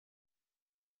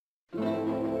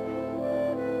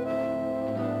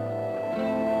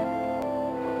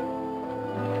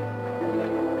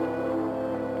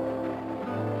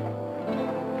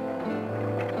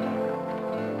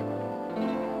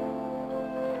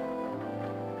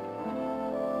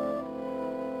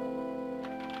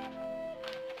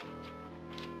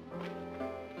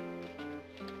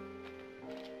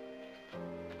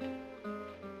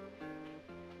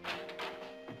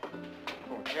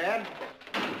Chad,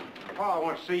 Pa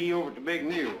wants to see you over at the Big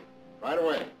Mule. Right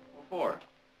away. What for?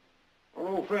 An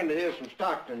old friend of his from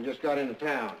Stockton just got into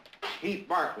town. Heath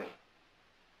Barkley.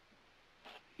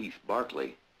 Heath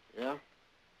Barkley? Yeah?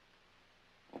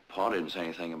 Well, Pa didn't say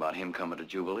anything about him coming to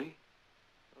Jubilee.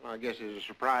 Well, I guess it's a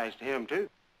surprise to him, too.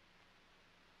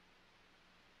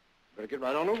 Better get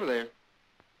right on over there.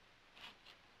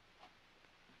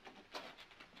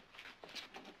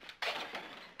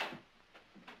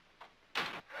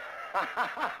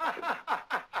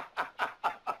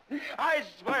 I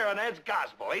swear on that's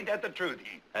gospel. Ain't that the truth,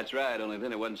 Heath? That's right, only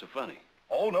then it wasn't so funny.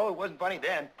 Oh, no, it wasn't funny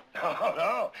then. No,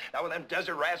 no. Not when them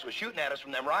desert rats was shooting at us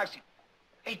from them rocks.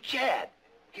 Hey, Chad.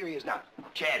 Here he is now.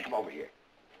 Chad, come over here.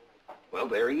 Well,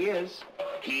 there he is.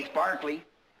 Heath Barkley.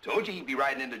 Told you he'd be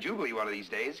riding into Jubilee one of these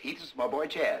days. Heath is my boy,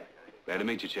 Chad. Glad to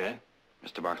meet you, Chad.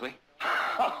 Mr. Barkley.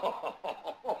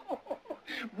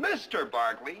 Mr.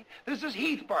 Barkley? This is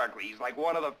Heath Barkley. He's like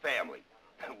one of the family.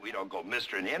 We don't go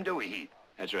mistering him, do we, Heath?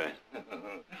 That's right.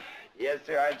 Yes,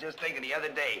 sir. I was just thinking the other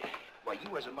day. Well,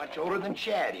 you wasn't much older than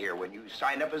Chad here when you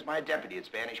signed up as my deputy at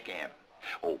Spanish Camp.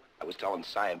 Oh, I was telling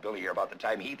Si and Billy here about the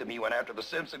time Heath and me went after the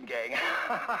Simpson gang.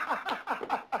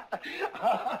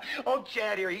 Oh,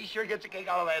 Chad here, he sure gets a kick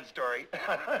out of that story.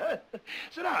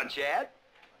 Sit down, Chad.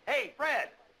 Hey, Fred,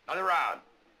 another round.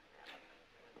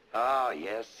 Oh,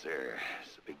 yes, sir.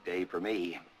 It's a big day for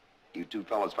me. You two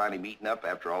fellas finally meeting up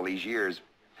after all these years.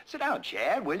 Sit down,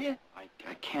 Chad, will you? I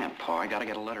can't, Pa. I gotta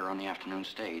get a letter on the afternoon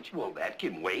stage. Well, that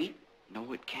can wait.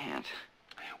 No, it can't.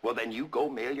 Well, then you go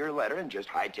mail your letter and just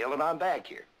hightail it on back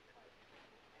here.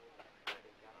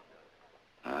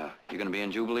 You gonna be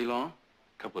in Jubilee long?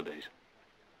 A couple of days.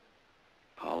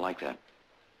 Pa'll like that.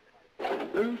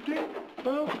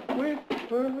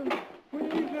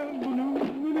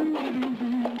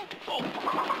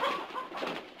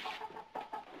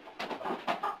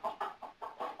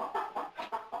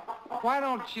 Why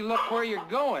don't you look where you're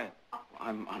going?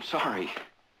 I'm sorry.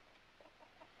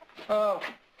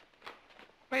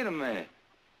 Wait a minute.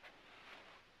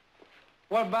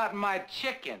 What about my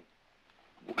chicken?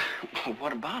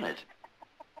 What about it?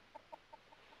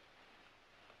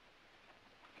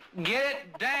 Get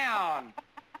it down.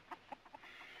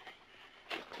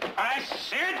 I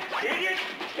said, get it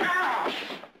down!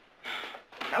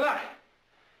 Now look,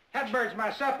 that bird's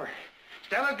my supper.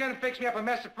 Stella's gonna fix me up a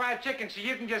mess of fried chicken so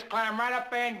you can just climb right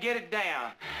up there and get it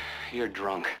down. You're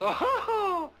drunk.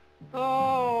 Oh,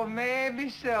 maybe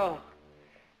so.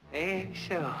 Maybe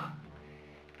so.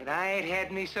 But I ain't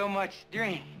had me so much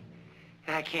drink.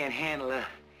 I can't handle a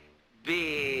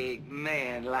big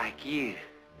man like you.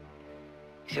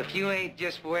 So if you ain't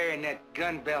just wearing that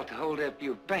gun belt to hold up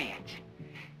your pants,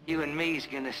 you and me's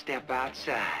gonna step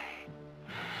outside.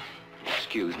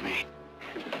 Excuse me.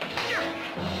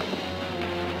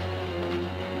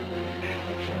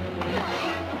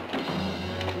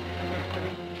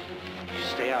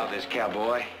 Stay out of this,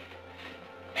 cowboy.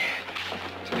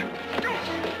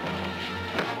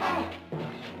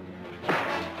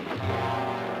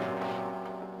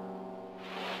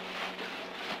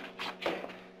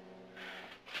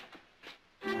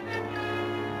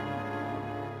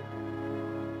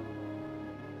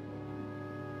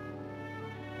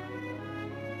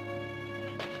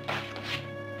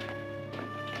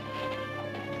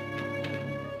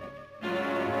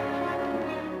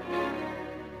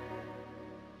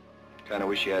 Kinda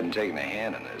wish you hadn't taken a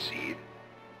hand in this, Heath.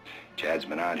 Chad's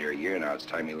been out here a year now. It's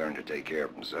time he learned to take care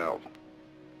of himself.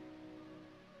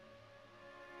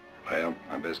 Well,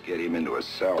 I best get him into a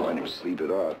cell and him sleep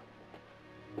it off.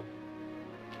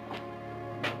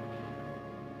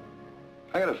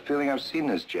 I got a feeling I've seen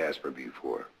this Jasper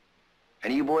before.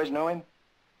 Any of you boys know him?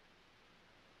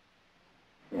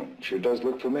 Sure does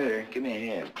look familiar. Give me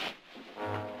a hand.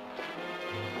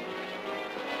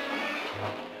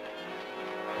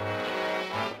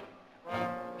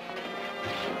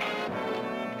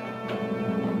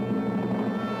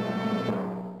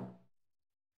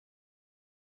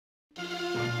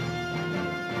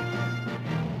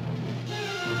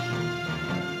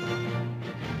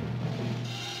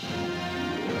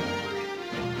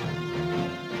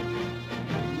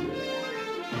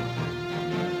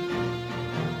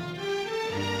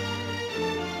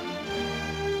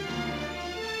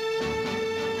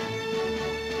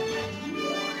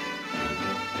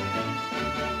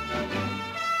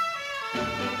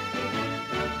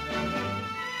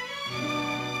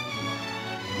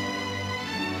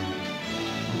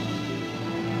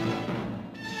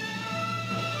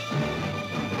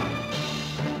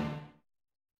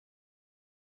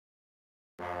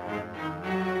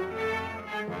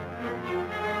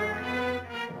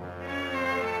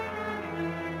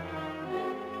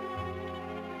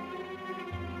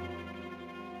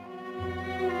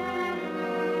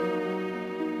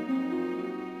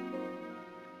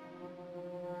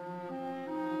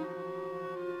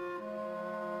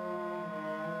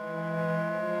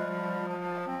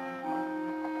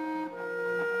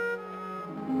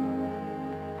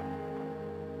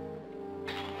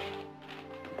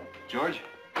 George?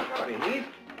 Howdy, Heath.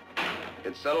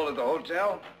 It's settled at the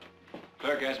hotel?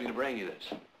 Clerk asked me to bring you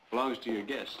this. Belongs to your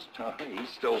guests. Oh, he's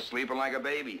still sleeping like a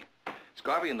baby. There's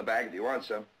coffee in the bag if you want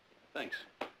some. Thanks.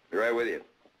 Be right with you.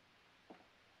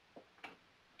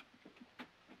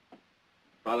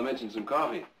 Father mentioned some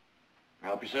coffee.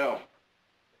 Help yourself.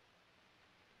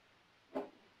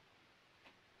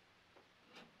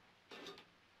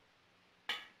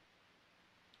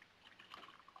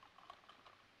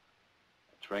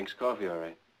 It's Frank's coffee, all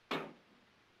right.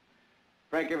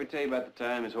 Frank ever tell you about the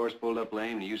time his horse pulled up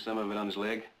lame and he used some of it on his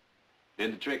leg?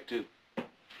 Did the trick, too.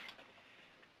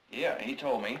 Yeah, he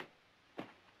told me.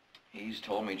 He's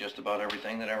told me just about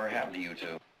everything that ever happened to you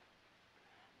two.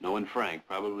 Knowing Frank,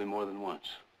 probably more than once.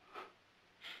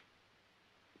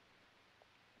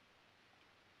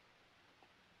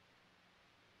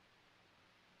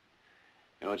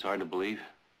 You know, it's hard to believe.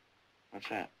 What's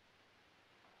that?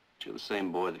 You're the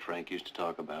same boy that Frank used to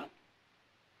talk about.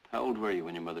 How old were you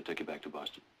when your mother took you back to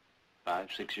Boston? 5,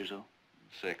 6 years old?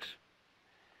 6.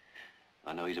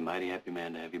 I know he's a mighty happy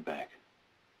man to have you back.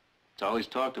 It's all he's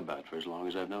talked about for as long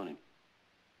as I've known him.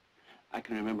 I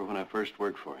can remember when I first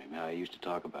worked for him, how he used to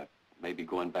talk about maybe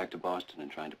going back to Boston and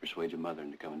trying to persuade your mother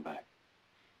into coming back.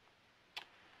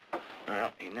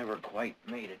 Well, he never quite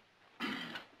made it.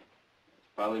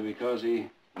 Probably because he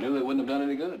knew it wouldn't have done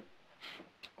any good.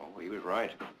 Oh, he was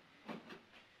right.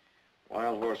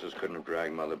 Wild horses couldn't have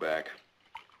dragged Mother back.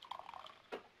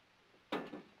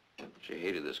 She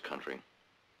hated this country.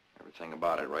 Everything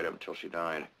about it, right up until she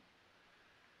died.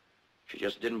 She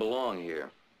just didn't belong here.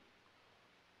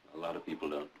 A lot of people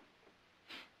don't.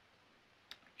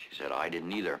 She said I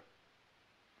didn't either.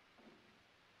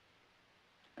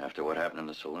 After what happened in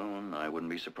the saloon, I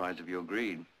wouldn't be surprised if you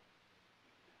agreed.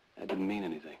 That didn't mean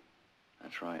anything.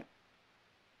 That's right.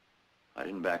 I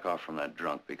didn't back off from that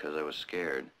drunk because I was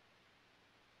scared.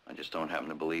 I just don't happen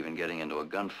to believe in getting into a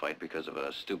gunfight because of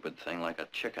a stupid thing like a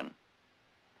chicken.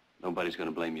 Nobody's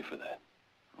gonna blame you for that.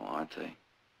 Oh, aren't they?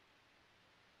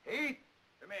 Heath,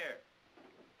 come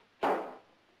here.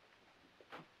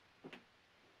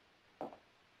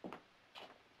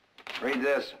 Read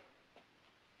this.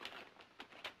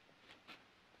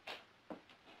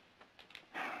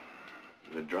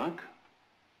 The drunk?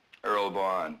 Earl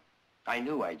Vaughn. I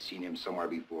knew I'd seen him somewhere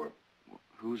before.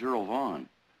 Who's Earl Vaughn?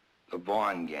 The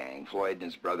Vaughn gang, Floyd and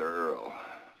his brother Earl.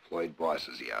 Floyd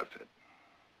bosses the outfit.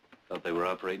 Thought they were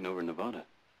operating over in Nevada.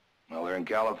 Well, they're in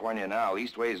California now,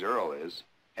 east ways Earl is.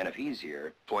 And if he's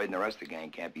here, Floyd and the rest of the gang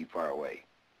can't be far away.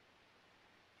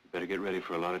 You better get ready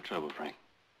for a lot of trouble, Frank.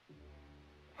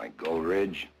 Like Gold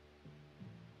Ridge?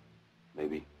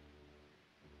 Maybe.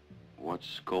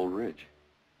 What's Gold Ridge?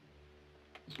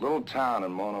 It's a little town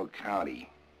in Mono County.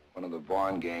 One of the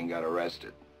Vaughn gang got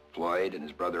arrested. Floyd and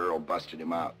his brother Earl busted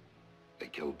him out. They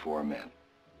killed 4 men.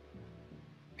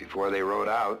 Before they rode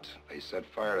out, they set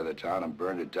fire to the town and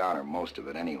burned it down, or most of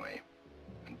it anyway.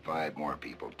 And 5 more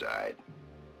people died.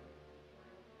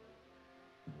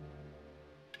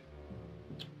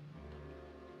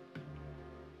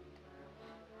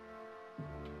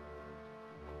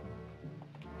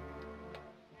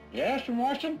 Yes, Mr.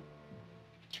 Marston?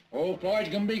 Old Floyd's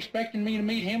gonna be expecting me to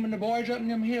meet him and the boys up in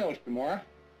them hills tomorrow.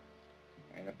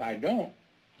 And if I don't...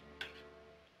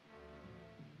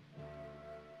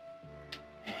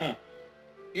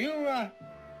 You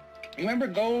remember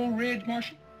Gold Ridge,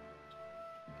 Marshal?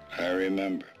 I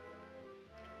remember.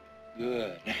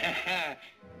 Good.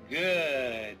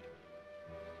 Good.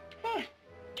 Huh.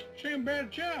 Same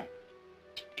bad job.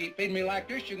 Keep feeding me like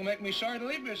this, you're gonna make me sorry to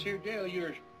leave this here jail of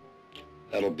yours.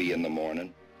 That'll be in the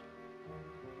morning.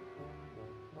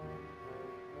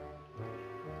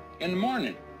 In the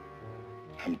morning.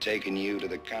 I'm taking you to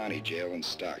the county jail in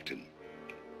Stockton.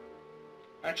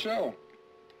 That's so.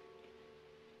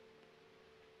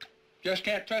 Just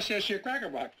can't trust this here cracker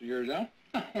box of yours, huh?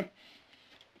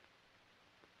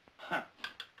 Huh.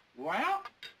 Well,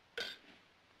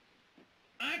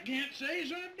 I can't say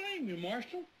as I blame you,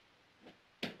 Marshal.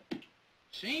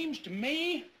 Seems to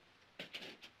me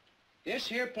this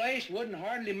here place wouldn't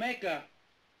hardly make a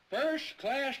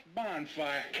first-class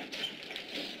bonfire.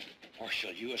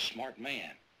 Marshal, you a smart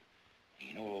man.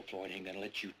 You know old Floyd ain't gonna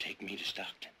let you take me to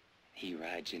Stockton. He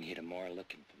rides in here tomorrow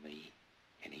looking for me,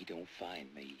 and he don't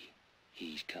find me.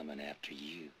 He's coming after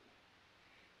you.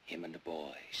 Him and the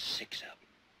boys, 6 of them.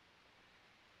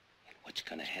 And what's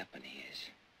gonna happen is,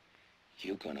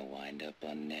 you're gonna wind up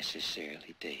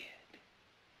unnecessarily dead.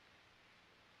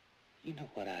 You know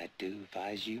what I'd do if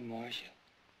I was you, Marshal?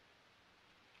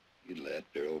 You'd let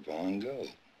Earl Vaughn go.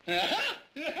 Hey,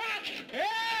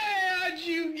 how'd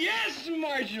you guess,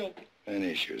 Marshal?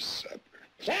 Finish your supper.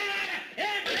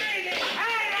 Hey,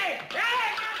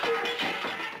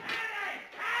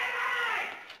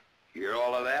 Hear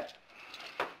all of that?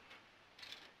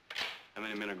 How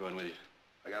many men are going with you?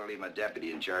 I gotta leave my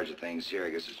deputy in charge of things here.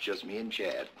 I guess it's just me and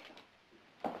Chad.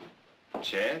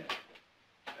 Chad?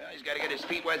 Well, he's gotta get his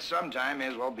feet wet sometime. May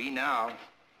as well be now.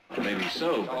 Maybe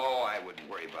so, but... Oh, I wouldn't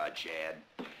worry about Chad.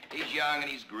 He's young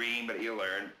and he's green, but he'll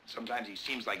learn. Sometimes he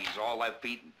seems like he's all left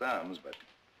feet and thumbs, but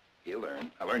he'll learn.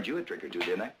 I learned you a trick or two,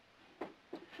 didn't I?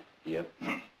 Yep.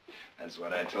 That's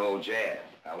what I told Chad.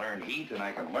 I learned Heath and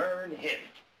I can learn him.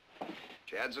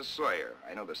 Chad's a Sawyer.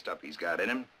 I know the stuff he's got in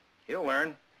him. He'll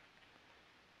learn.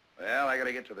 Well, I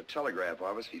gotta get to the telegraph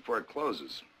office before it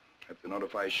closes. I have to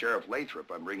notify Sheriff Lathrop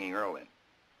I'm bringing Earl in.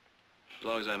 As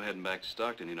long as I'm heading back to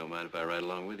Stockton, you don't mind if I ride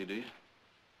along with you, do you?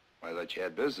 I thought you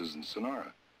had business in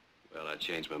Sonora. Well, I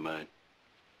changed my mind.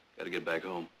 Gotta get back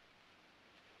home.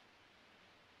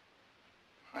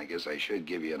 I guess I should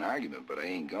give you an argument, but I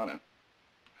ain't gonna.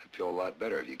 I'd feel a lot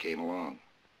better if you came along.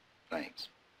 Thanks.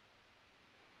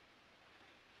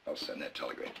 I'll send that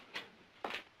telegram.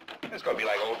 It's gonna be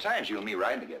like old times, you and me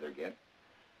riding together again.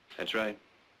 That's right.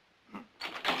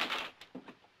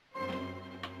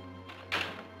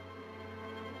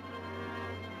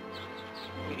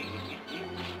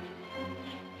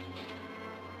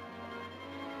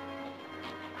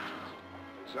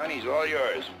 Sonny's all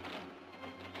yours.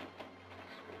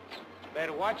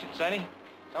 Better watch it, Sonny.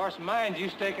 Horse of mine's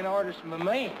used to taking orders from a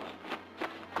man.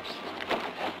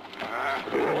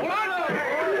 Hold on there.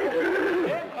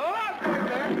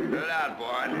 Good out,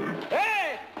 boy.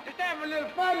 Hey, just having a little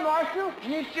fun, Marshal.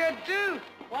 You should too.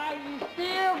 Why, you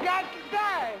still got the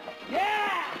time.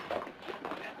 Yeah!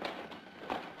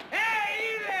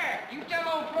 Hey, you there! You tell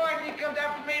old Floyd he comes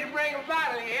after me to bring a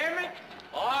bottle, you hear me?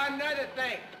 Oh, another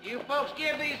thing. You folks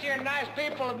give these here nice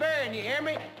people a bearing, you hear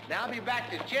me? Now I'll be back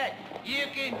to check. You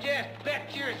can just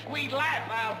bet your sweet life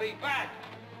I'll be back.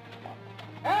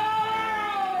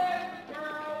 Oh, this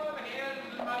girl of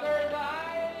his mother's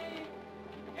eyes,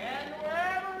 and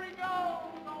wherever he goes,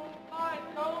 on my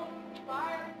nose,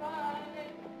 fireside,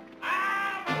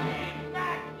 I'll be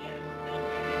back,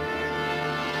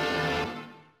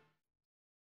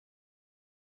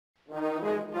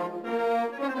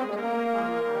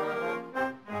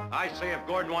 I say if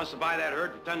Gordon wants to buy that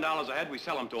herd for $10 a head, we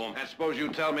sell them to him. And suppose you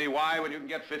tell me why when you can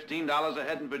get $15 a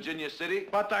head in Virginia City?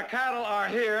 But the cattle are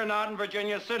here, not in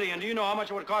Virginia City. And do you know how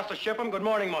much it would cost to ship them? Good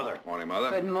morning, Mother. Morning,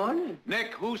 Mother. Good morning.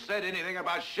 Nick, who said anything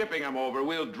about shipping them over?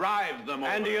 We'll drive them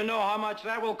over. And do you know how much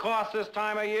that will cost this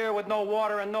time of year with no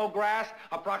water and no grass?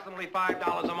 Approximately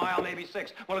 $5 a mile, maybe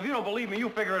 $6. Well, if you don't believe me, you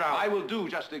figure it out. I will do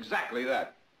just exactly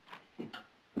that.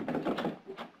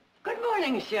 Good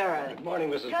morning, Sheriff. Good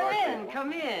morning, Mrs. Come Barkley. in,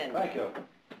 come in. Thank you.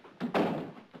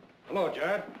 Hello,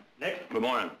 Jared. Nick. Good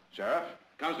morning. Sheriff,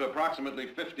 comes to approximately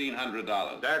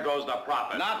 $1,500. There goes the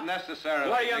profit. Not necessarily.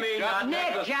 What do you mean, not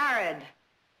Nick, Jared.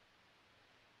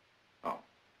 Oh,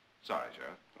 sorry,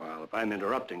 Sheriff. Well, if I'm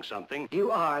interrupting something... You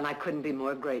are, and I couldn't be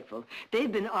more grateful.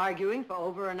 They've been arguing for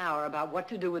over an hour about what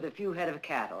to do with a few head of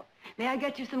cattle. May I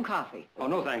get you some coffee? Oh,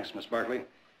 no thanks, Miss Barkley.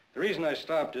 The reason I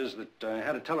stopped is that I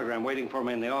had a telegram waiting for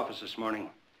me in the office this morning.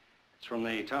 It's from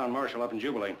the town marshal up in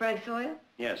Jubilee. Frank Sawyer?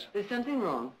 Yes. There's something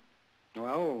wrong.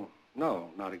 Well, no,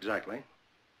 not exactly.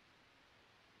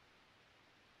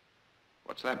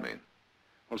 What's that mean?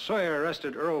 Well, Sawyer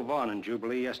arrested Earl Vaughn in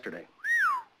Jubilee yesterday.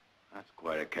 That's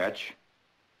quite a catch.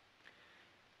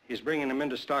 He's bringing him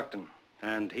into Stockton,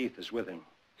 and Heath is with him.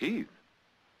 Heath?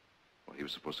 Well, he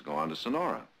was supposed to go on to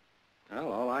Sonora.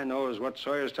 Well, all I know is what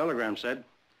Sawyer's telegram said.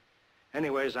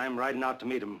 Anyways, I'm riding out to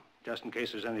meet him, just in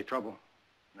case there's any trouble.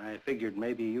 I figured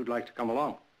maybe you'd like to come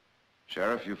along.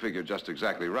 Sheriff, you figured just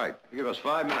exactly right. You give us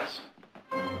 5 minutes.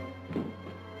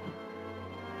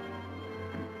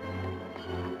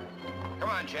 Come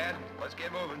on, Chad. Let's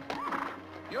get moving.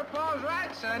 Your pa's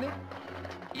right, Sonny.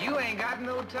 You ain't got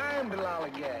no time to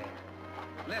lollygag.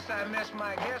 Unless I miss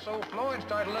my guess, old Floyd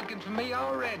started looking for me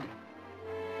already.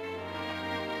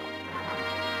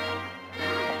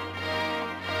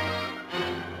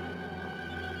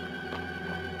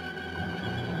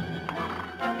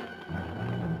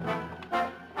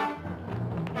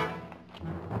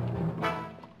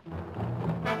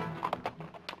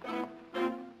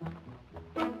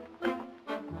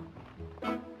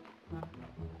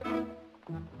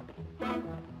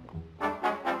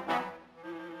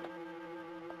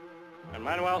 And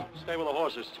Manuel, stay with the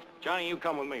horses. Johnny, you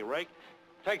come with me. Rake,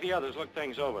 take the others, look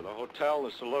things over. The hotel,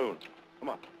 the saloon. Come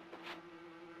on.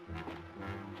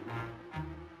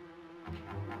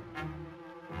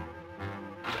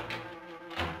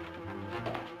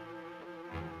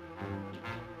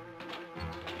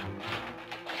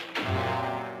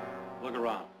 Look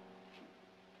around.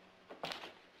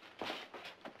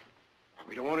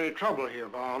 We don't want any trouble here,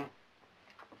 Vaughn.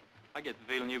 I get the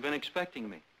feeling you've been expecting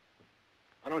me.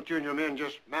 Why don't you and your men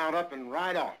just mount up and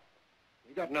ride off?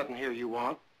 You got nothing here you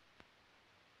want.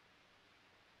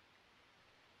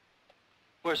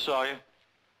 Where's Sawyer?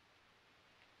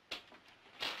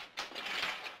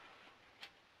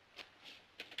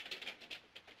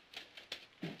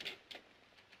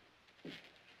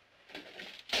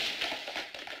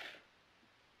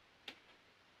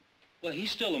 Well,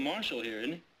 he's still a marshal here,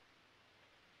 isn't he?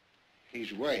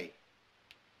 He's away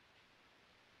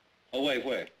Away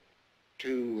where?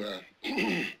 to,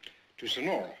 to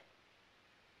Sonora.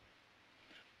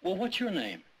 Well, what's your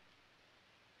name?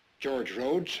 George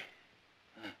Rhodes.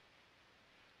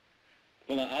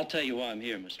 Well, I'll tell you why I'm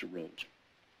here, Mr. Rhodes.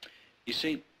 You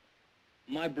see,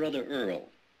 my brother Earl,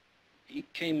 he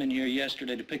came in here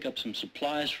yesterday to pick up some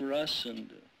supplies for us,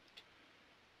 and,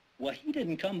 well, he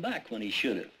didn't come back when he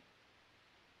should have.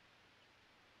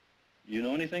 You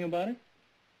know anything about it?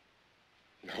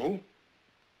 No.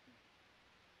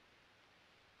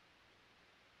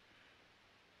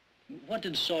 What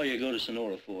did Sawyer go to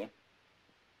Sonora for?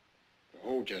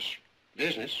 Oh, just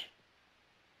business.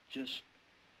 Just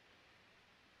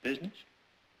business?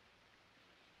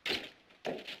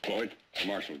 Floyd, the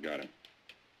marshal got him.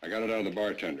 I got it out of the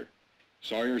bartender.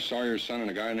 Sawyer's son,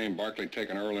 and a guy named Barkley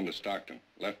taking Earl into Stockton.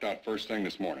 Left out first thing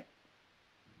this morning.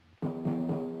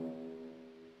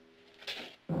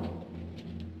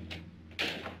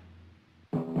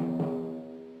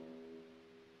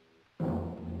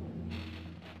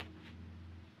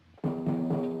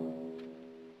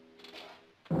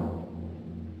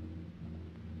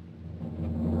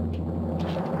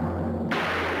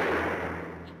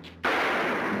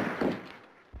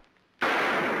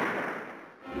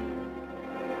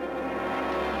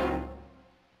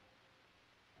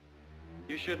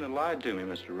 You shouldn't have lied to me,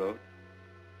 Mr. Rhodes.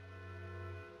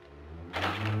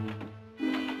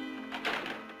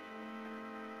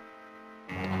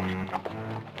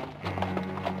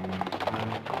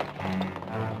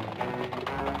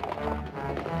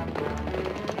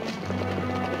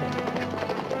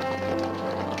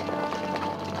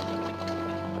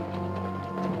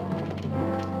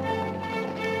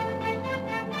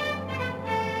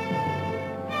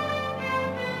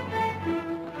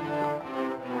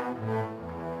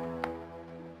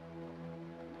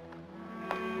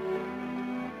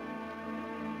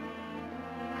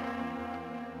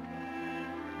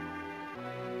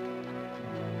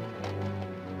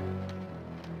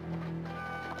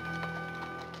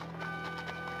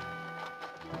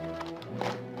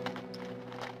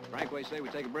 Frank, what do you say we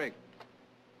take a break?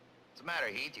 What's the matter,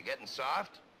 Heath? You getting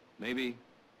soft? Maybe.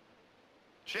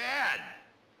 Chad,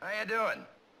 how you doing?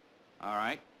 All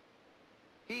right.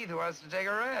 Heath wants to take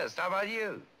a rest. How about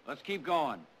you? Let's keep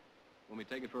going. Want me to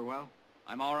take it for a while?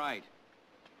 I'm all right.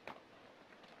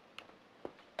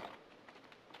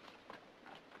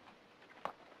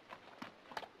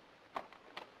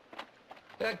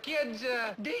 The kid's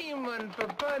a demon for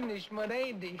punishment,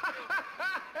 ain't he?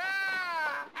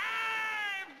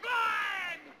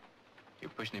 You're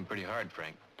pushing him pretty hard,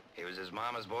 Frank. He was his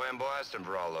mama's boy in Boston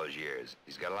for all those years.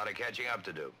 He's got a lot of catching up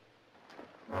to do.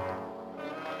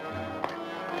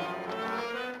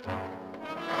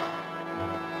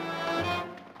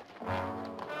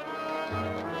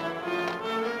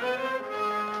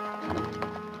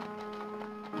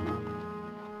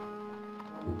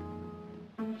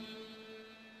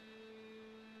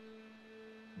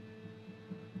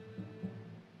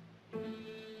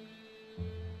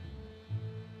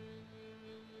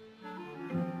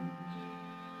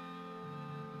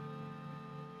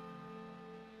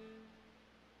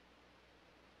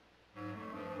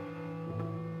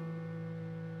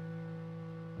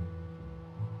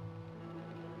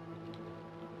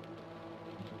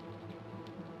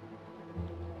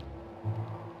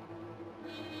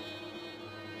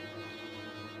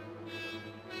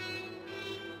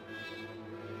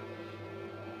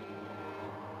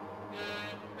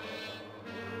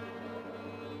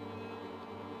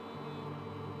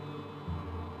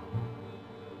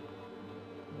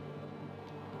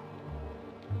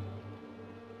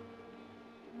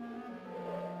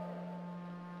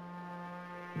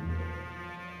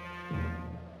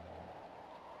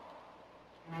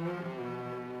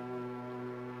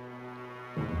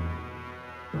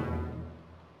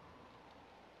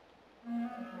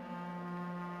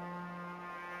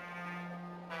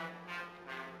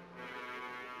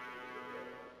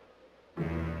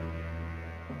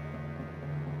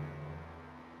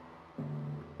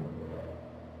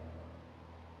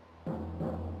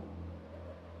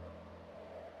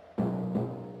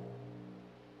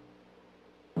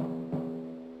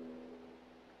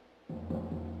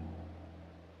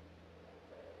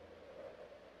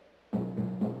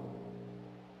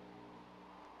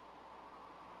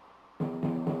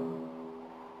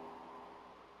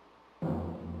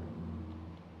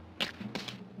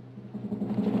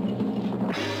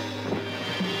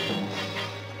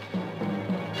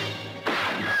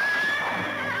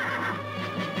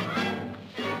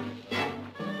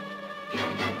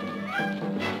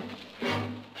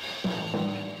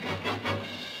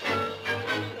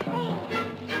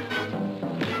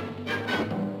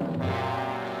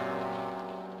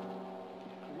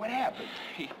 happened?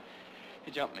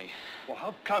 He jumped me. Well,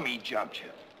 how come he jumped you?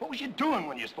 What was you doing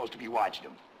when you're supposed to be watching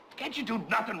him? Can't you do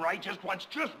nothing right just once,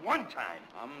 just one time?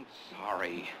 I'm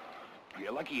sorry.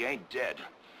 You're lucky he ain't dead.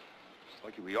 It's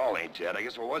lucky we all ain't dead. I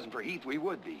guess if it wasn't for Heath, we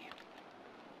would be.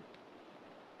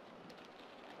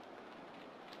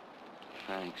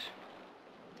 Thanks.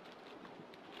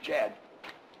 Chad.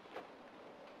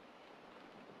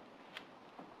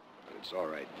 It's all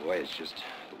right, boy. It's just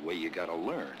the way you gotta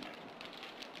learn.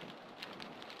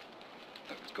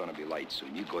 Look, it's gonna be light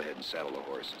soon. You go ahead and saddle the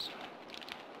horses.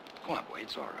 Come on, boy.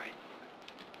 It's all right.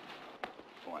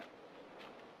 Come on.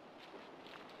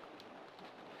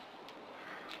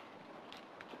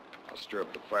 I'll stir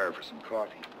up the fire for some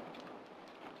coffee.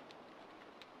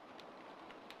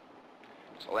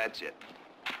 So that's it.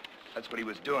 That's what he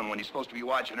was doing when he's supposed to be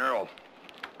watching Earl.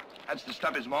 That's the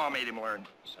stuff his mom made him learn.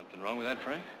 Something wrong with that,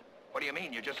 Frank? What do you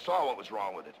mean? You just saw what was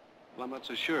wrong with it. Well, I'm not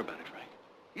so sure about it, Frank.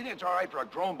 You think it's all right for a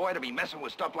grown boy to be messing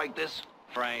with stuff like this?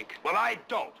 Frank. Well, I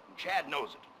don't, and Chad knows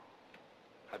it.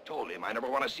 I've told him I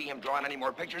never want to see him drawing any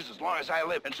more pictures as long as I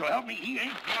live, and so help me, he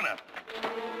ain't gonna.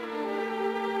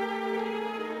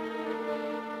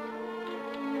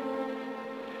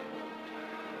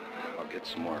 I'll get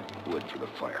some more wood for the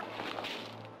fire.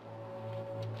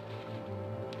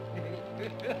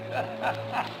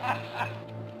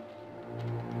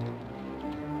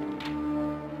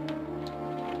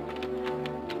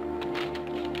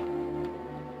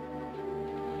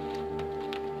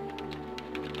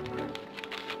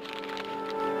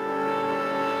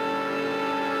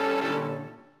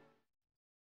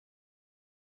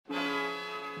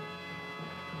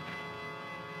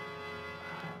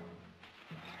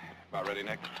 About ready,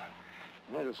 Nick?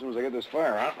 Right, as soon as I get this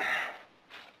fire out.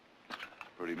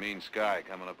 Pretty mean sky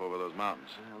coming up over those mountains.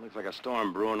 Looks like a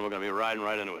storm brewing. We're gonna be riding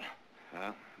right into it.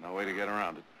 Well, no way to get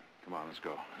around it. Come on, let's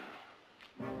go.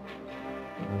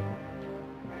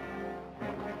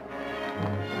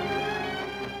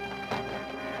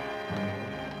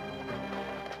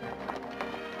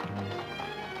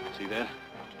 See that?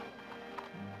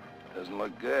 Doesn't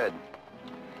look good.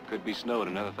 Could be snow at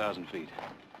another 1,000 feet.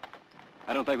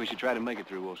 I don't think we should try to make it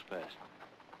through Wolf's Pass.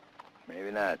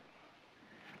 Maybe not.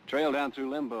 Trail down through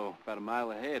Limbo, about a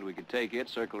mile ahead. We could take it,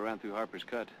 circle around through Harper's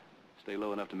Cut. Stay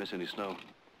low enough to miss any snow.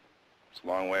 It's a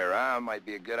long way around. Might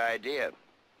be a good idea.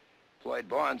 Floyd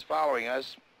Vaughn's following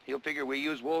us. He'll figure we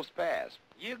use Wolf's Pass.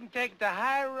 You can take the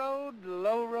high road, the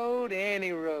low road,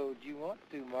 any road you want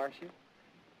to, Marshal.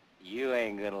 You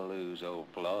ain't gonna lose old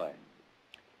Floyd.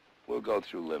 We'll go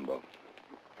through Limbo.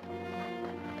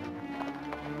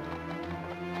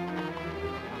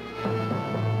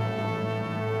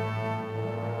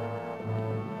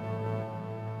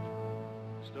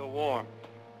 Still warm.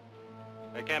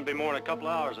 They can't be more than a couple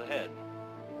hours ahead.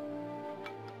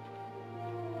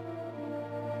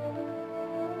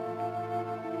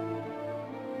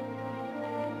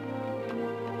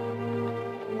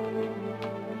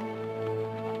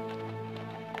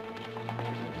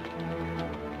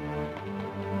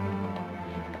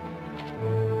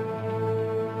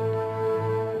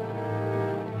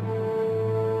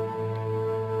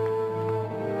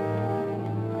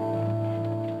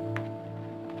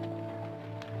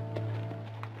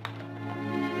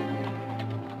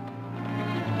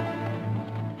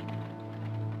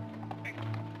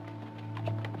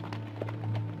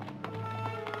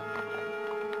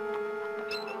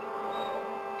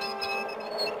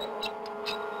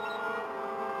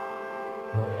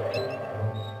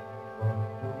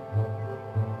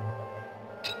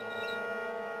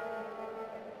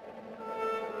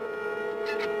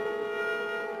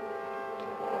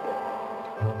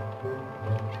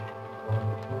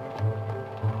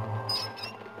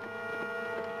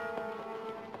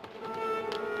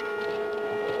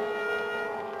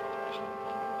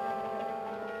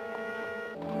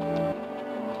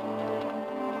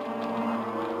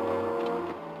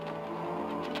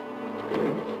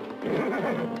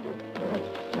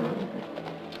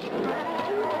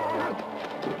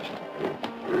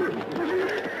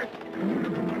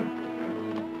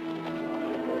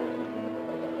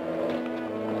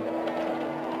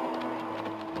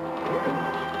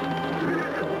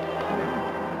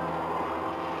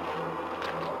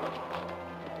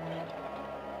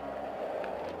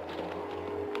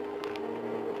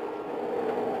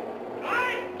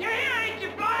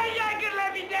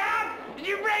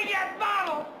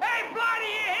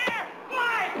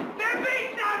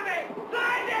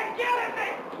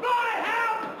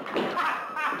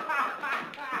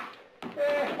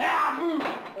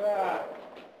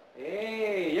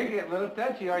 A little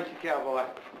touchy, aren't you, cowboy?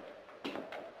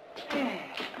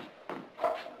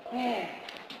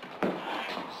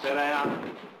 Sit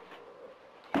down.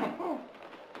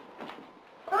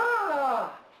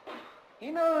 Ah!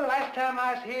 You know, last time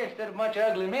I was here, instead of a bunch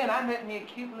of ugly men, I met me a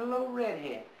cute little old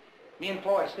redhead. Me and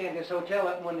Floyd stay in this hotel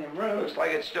up in one of them rooms. Looks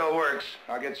like it still works.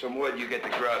 I'll get some wood, you get the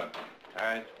grub. All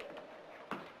right.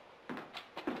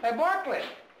 Hey, Barkley.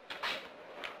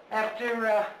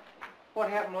 After, what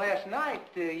happened last night,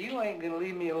 you ain't gonna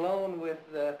leave me alone with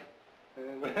this,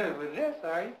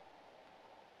 are you?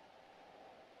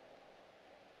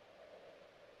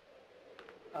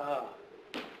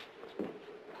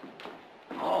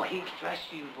 Oh, he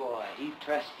trusts you, boy. He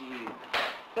trusts you.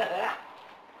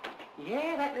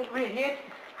 Yeah, that little redhead.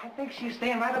 I think she's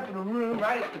staying right up in the room,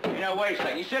 right at the... You know, wait a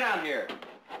second. You sit down here.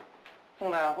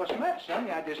 Well, now, what's the matter, son?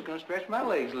 I just gonna stretch my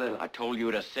legs a little. I told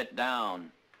you to sit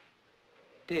down.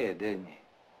 Did, didn't you?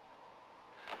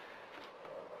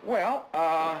 Well,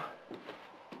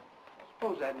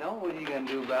 suppose I know. What are you gonna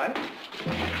do about it?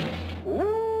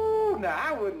 Ooh, now,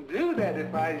 I wouldn't do that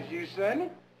if I was you, sonny.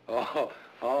 Oh,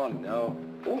 no.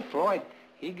 Oh, Floyd,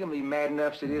 he gonna be mad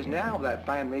enough as it is now without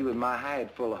finding me with my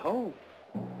hide full of holes.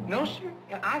 No, sir.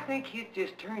 I think he'd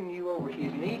just turn you over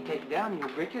his knee, take down your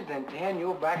breeches, and tan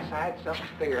your backside something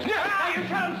fierce. Now you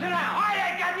tell him sit down. I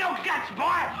ain't got no guts,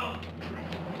 boy.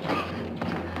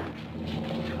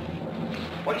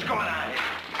 What's going on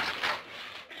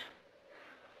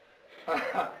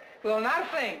here? Well, not a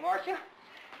thing, Marcia.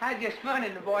 I just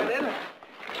funning the boy little.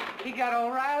 He got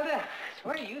all riled up. I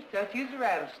swear you thought you was a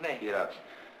rattlesnake. Get up.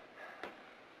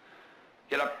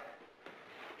 Get up.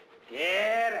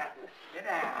 Get up. Sit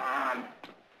down.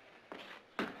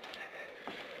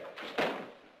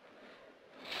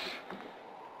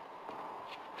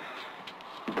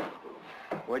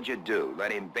 What'd you do?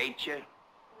 Let him bait you?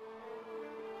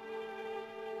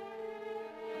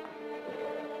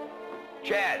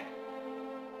 Chad.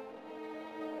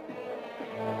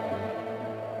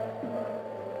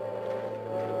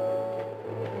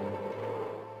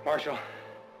 Marshal,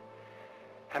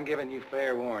 I'm giving you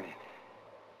fair warning.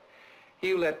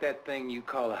 You let that thing you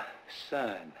call a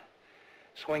son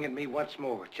swing at me once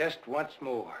more, just once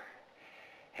more,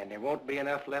 and there won't be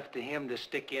enough left of him to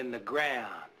stick in the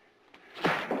ground.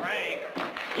 Frank.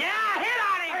 Yeah, hit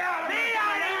on him! Hit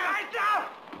on him myself!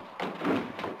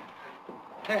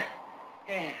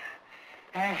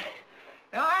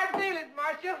 No, I feel it,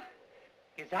 Marshal,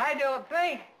 because I don't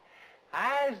think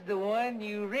I's the one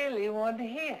you really want to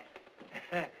hit.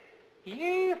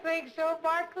 You think so,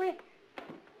 Barkley?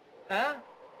 Huh?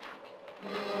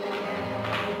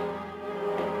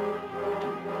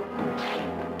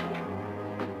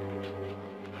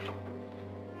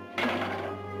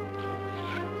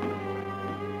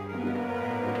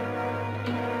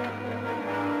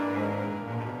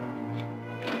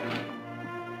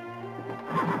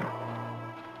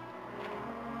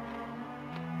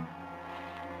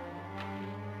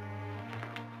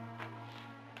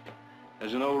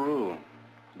 There's an old rule.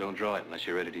 Don't draw it unless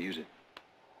you're ready to use it.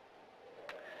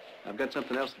 I've got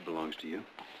something else that belongs to you.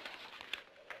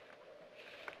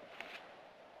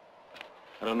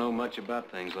 I don't know much about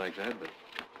things like that, but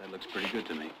that looks pretty good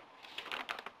to me.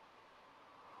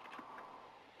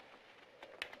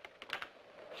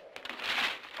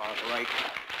 All right.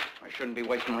 I shouldn't be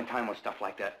wasting my time with stuff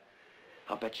like that.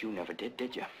 I'll bet you never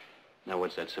did you? Now,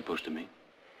 what's that supposed to mean?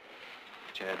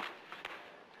 Chad,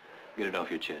 get it off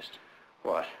your chest.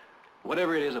 What?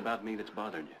 Whatever it is about me that's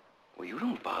bothering you. Well, you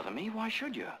don't bother me. Why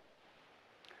should you?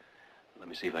 Let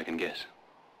me see if I can guess.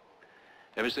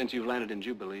 Ever since you've landed in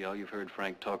Jubilee, all you've heard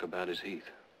Frank talk about is Heath.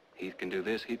 Heath can do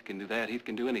this, Heath can do that, Heath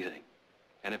can do anything.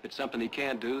 And if it's something he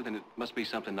can't do, then it must be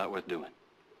something not worth doing.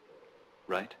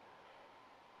 Right?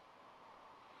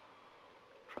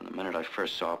 From the minute I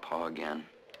first saw Pa again,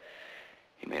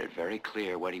 he made it very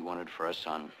clear what he wanted for a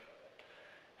son.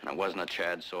 And it wasn't a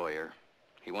Chad Sawyer.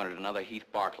 He wanted another Heath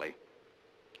Barkley.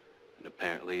 And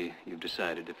apparently you've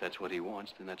decided if that's what he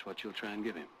wants, then that's what you'll try and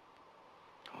give him.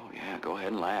 Oh, yeah, go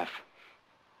ahead and laugh.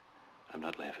 I'm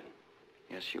not laughing.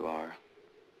 Yes, you are.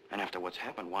 And after what's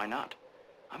happened, why not?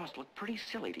 I must look pretty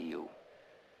silly to you.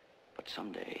 But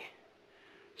someday,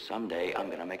 I'm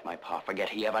gonna make my Pa forget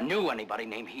he ever knew anybody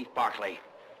named Heath Barkley.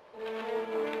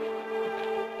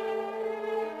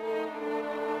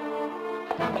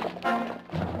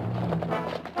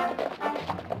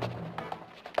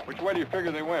 Which way do you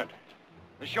figure they went?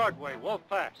 The short way, Wolf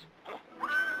Pass.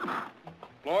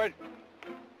 Floyd?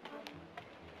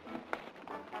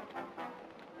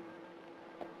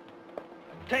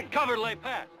 Take cover, lay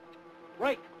pass.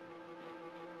 Right.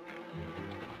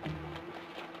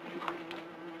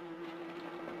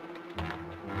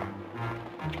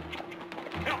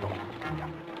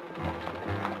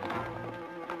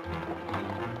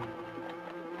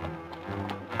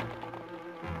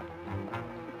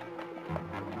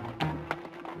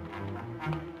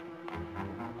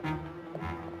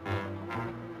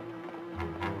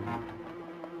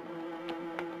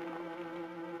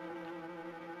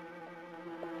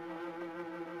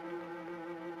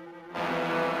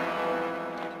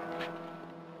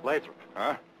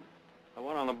 Huh? The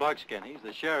one on the buckskin. He's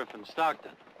the sheriff in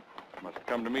Stockton. Must have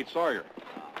come to meet Sawyer.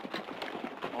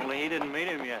 Only he didn't meet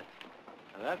him yet.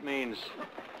 Now, that means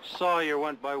Sawyer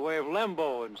went by way of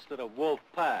Limbo instead of Wolf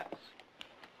Pass.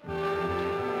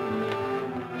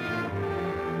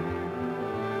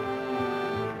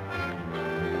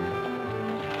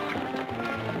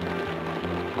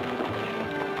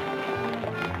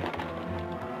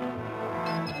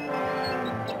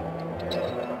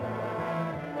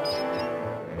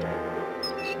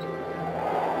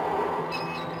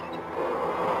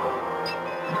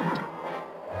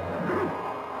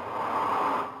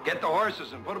 Get the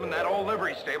horses and put them in that old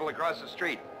livery stable across the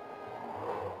street.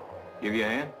 Give you a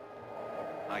hand?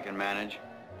 I can manage.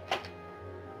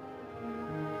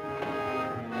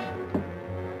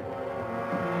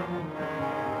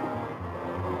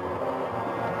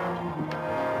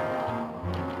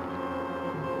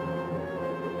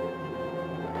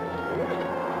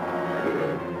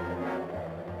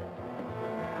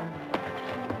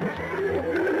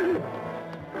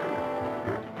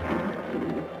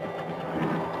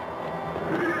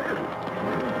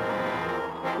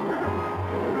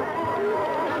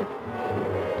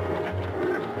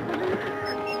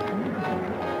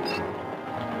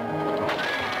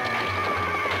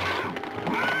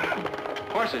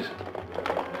 Horses.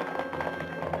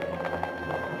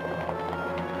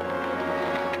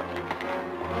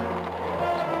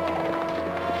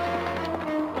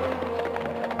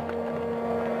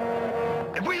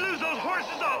 If we lose those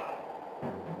horses, though...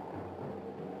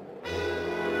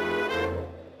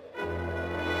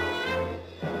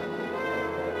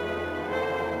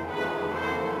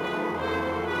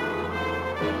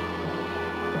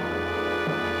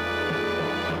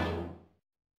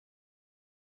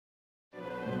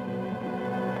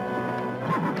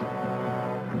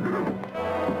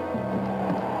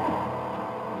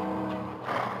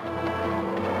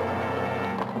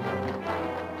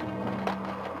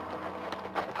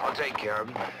 I'll take care of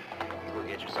him. You go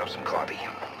get yourself some coffee.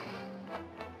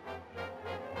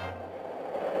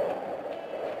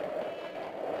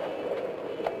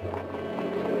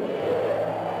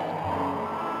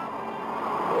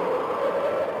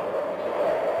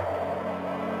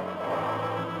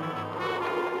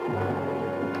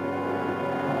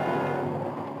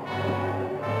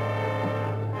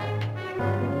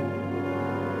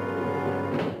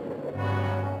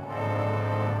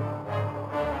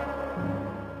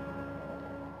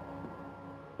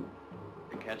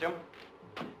 Catch him?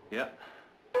 Yeah.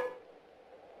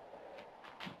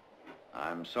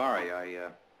 I'm sorry. I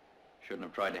shouldn't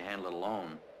have tried to handle it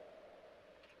alone.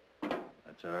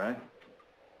 That's all right.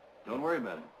 Don't worry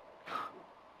about it.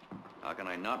 How can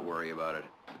I not worry about it?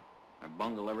 I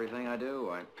bungle everything I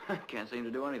do. I can't seem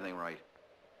to do anything right.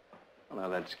 Well, now,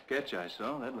 that sketch I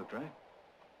saw, that looked right.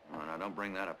 Oh, now, don't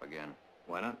bring that up again.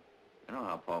 Why not? You know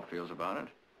how Paul feels about it.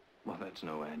 Well, that's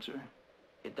no answer.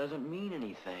 It doesn't mean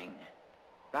anything.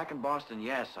 Back in Boston,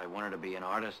 yes, I wanted to be an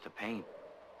artist to paint.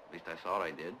 At least I thought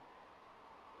I did.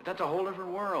 But that's a whole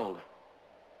different world.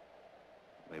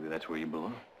 Maybe that's where you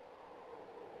belong.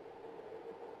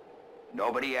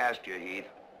 Nobody asked you, Heath.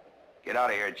 Get out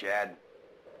of here, Chad.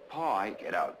 Pa,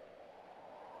 Get out.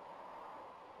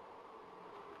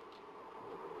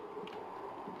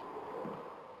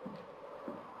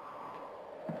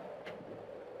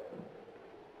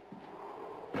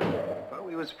 Well,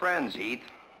 we was friends, Heath.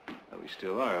 Well, we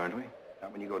still are, aren't we?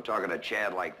 Not when you go talking to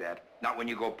Chad like that. Not when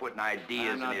you go putting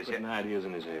ideas in his head. Ideas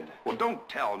in his head. Well, don't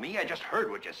tell me. I just heard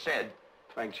what you said.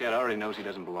 Frank, Chad already knows he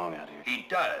doesn't belong out here. He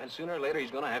does. And sooner or later,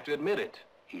 he's going to have to admit it.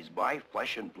 He's by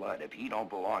flesh and blood. If he don't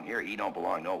belong here, he don't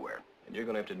belong nowhere. And you're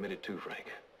going to have to admit it too, Frank.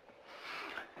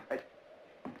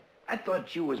 I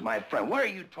thought you was my friend. Why are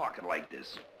you talking like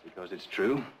this? Because it's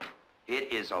true.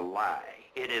 It is a lie.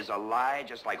 It is a lie,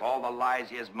 just like all the lies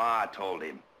his ma told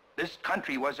him. This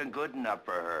country wasn't good enough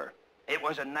for her. It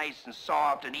wasn't nice and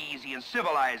soft and easy and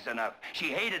civilized enough. She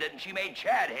hated it, and she made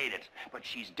Chad hate it. But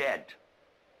she's dead.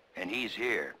 And he's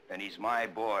here, and he's my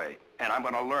boy. And I'm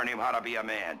gonna learn him how to be a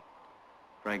man.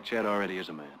 Frank, Chad already is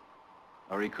a man.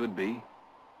 Or he could be.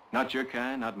 Not your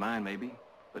kind, not mine, maybe.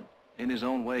 But in his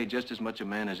own way, just as much a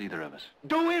man as either of us.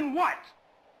 Doing what?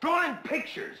 Drawing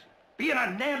pictures. Being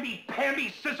a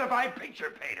namby-pamby, sissified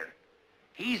picture painter.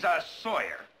 He's a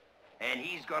Sawyer. And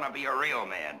he's gonna be a real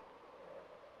man.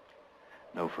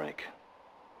 No, Frank.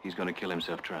 He's going to kill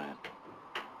himself trying.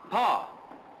 Pa!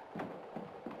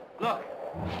 Look!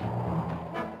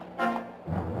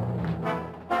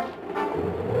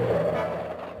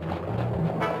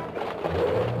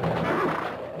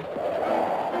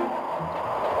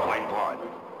 Blind Blonde.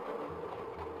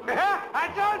 I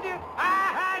told you!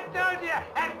 I told you!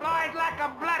 That blind luck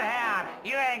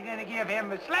of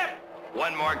him slip.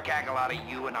 One more cackle out of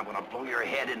you, and I'm gonna blow your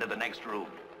head into the next room.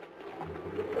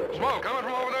 Smoke coming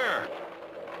from over there.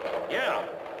 Yeah,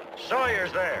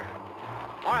 Sawyer's there.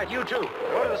 All right, you two,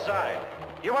 go to the side.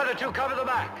 You other two cover the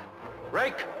back.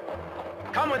 Rake,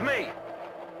 come with me.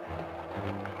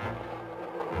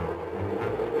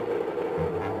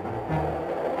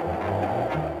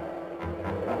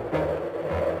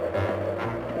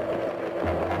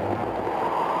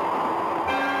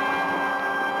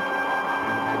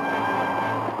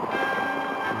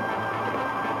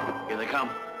 Here they come.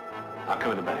 I'll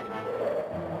cover the back.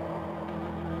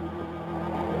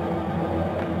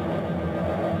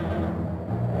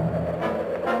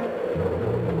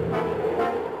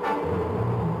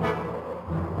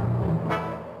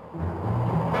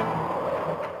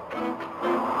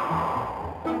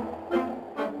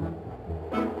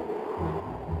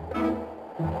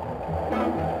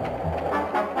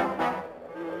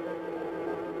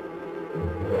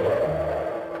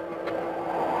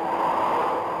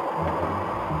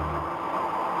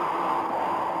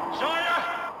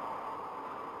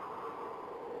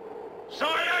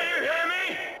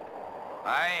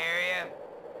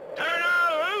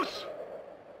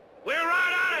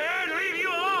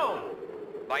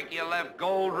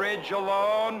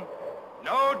 Alone.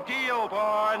 No deal,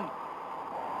 Vaughn.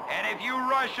 And if you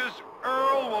rush us,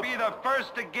 Earl will be the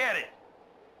first to get it.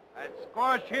 I'd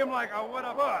squash him like I would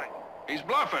a bug. He's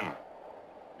bluffing.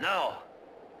 No.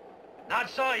 Not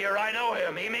Sawyer, I know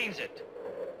him. He means it.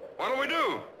 What'll we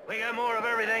do? We got more of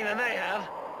everything than they have.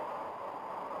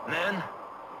 Men,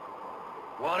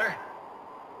 water,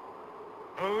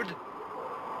 food,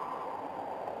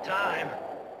 time.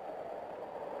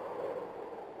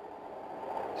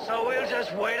 So we'll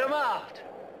just wait them out.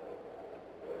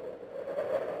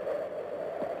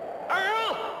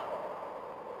 Earl!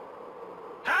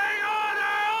 Hang on,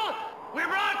 Earl! We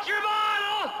brought your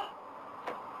bottle!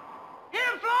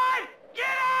 Here, Floyd!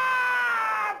 Get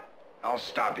up! I'll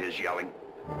stop his yelling.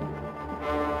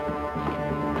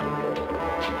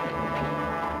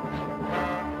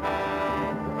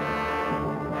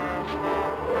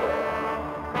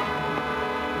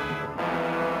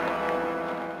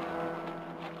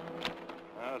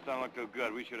 Don't look too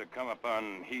good. We should have come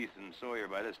upon Heath and Sawyer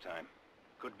by this time.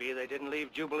 Could be they didn't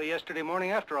leave Jubilee yesterday morning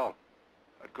after all.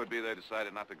 It could be they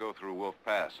decided not to go through Wolf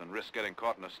Pass and risk getting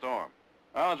caught in a storm.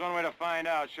 Well, there's one way to find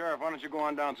out. Sheriff, why don't you go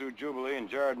on down through Jubilee, and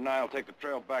Jared and I will take the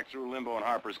trail back through Limbo and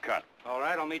Harper's Cut. All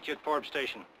right, I'll meet you at Forbes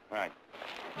Station. Right.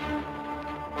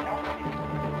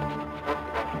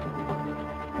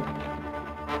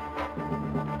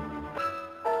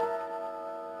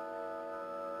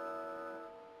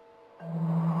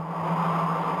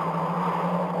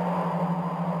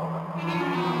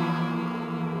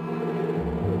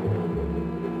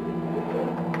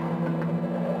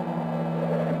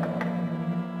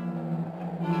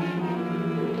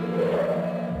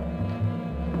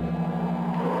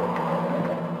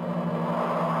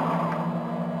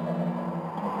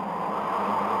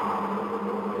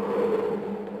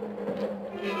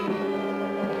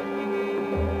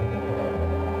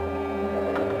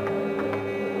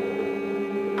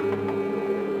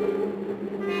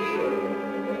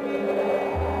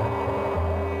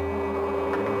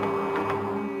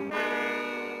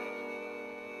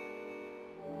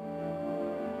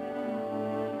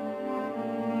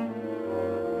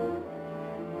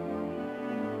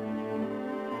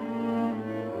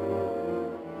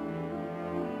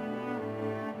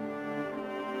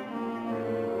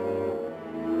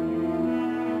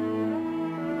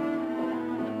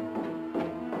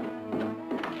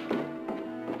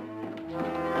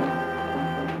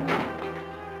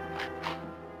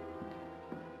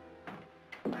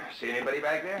 See anybody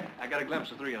back there? I got a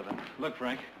glimpse of 3 of them. Look,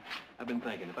 Frank, I've been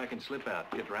thinking, if I can slip out,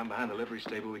 get around behind the livery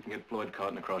stable, we can get Floyd caught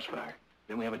in the crossfire.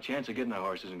 Then we have a chance of getting our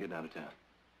horses and getting out of town.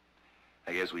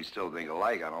 I guess we still think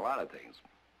alike on a lot of things.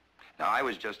 Now, I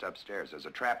was just upstairs. There's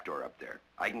a trapdoor up there.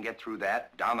 I can get through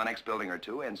that, down the next building or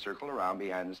two, and circle around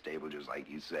behind the stable just like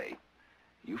you say.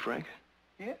 You, Frank?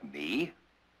 Yeah, me.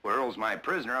 Well, Earl's my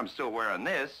prisoner. I'm still wearing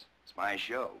this. It's my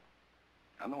show.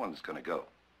 I'm the one that's gonna go.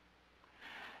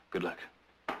 Good luck.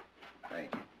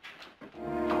 Thank you.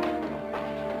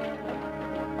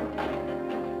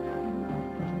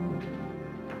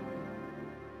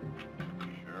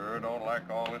 Sure don't like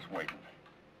all this waiting.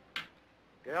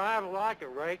 You don't have to like it,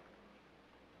 Rake.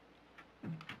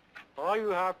 All you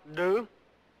have to do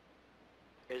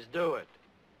is do it.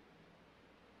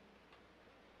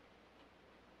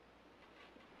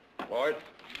 Floyd?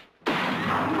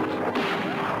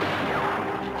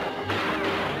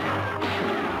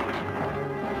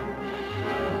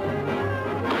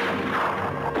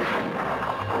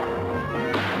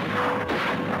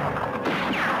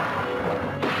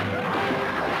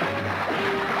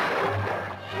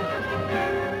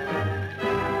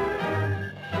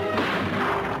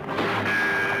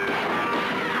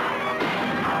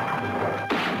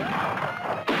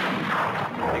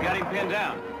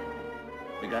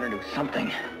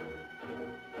 something.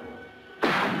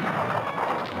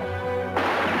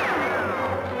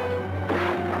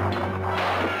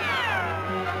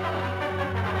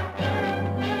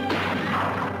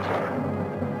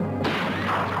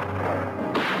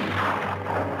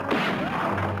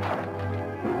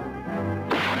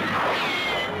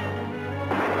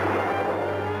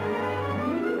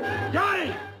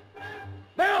 Johnny!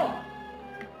 Bill!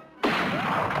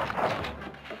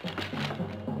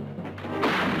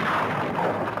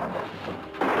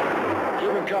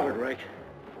 Keep him covered, Rick.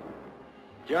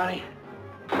 Johnny,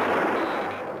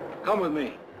 come with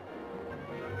me.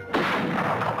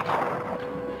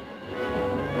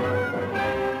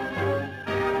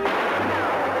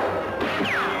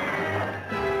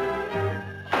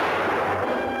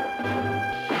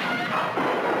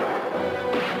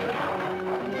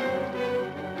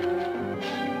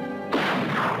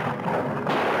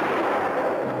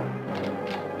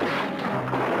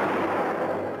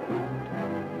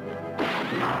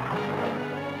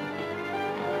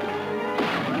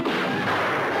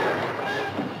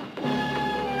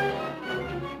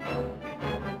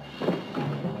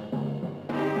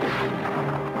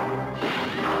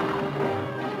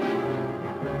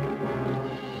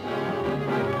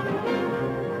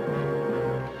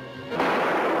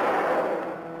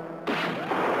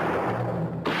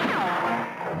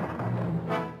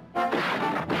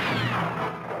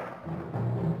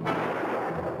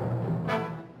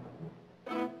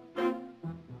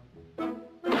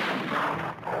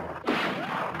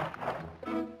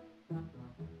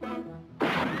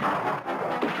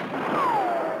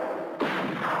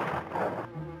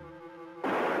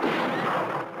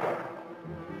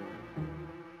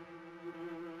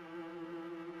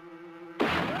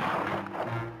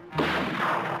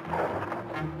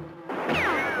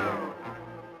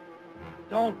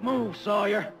 Don't move,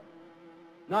 Sawyer.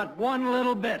 Not one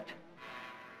little bit.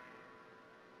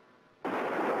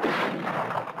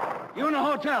 You in the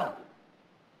hotel.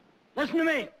 Listen to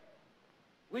me.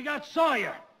 We got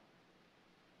Sawyer.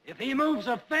 If he moves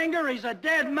a finger, he's a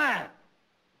dead man.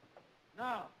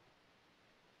 Now,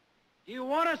 do you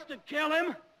want us to kill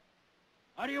him,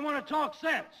 or do you want to talk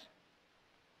sense?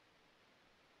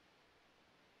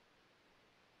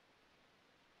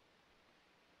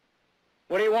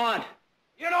 What do you want?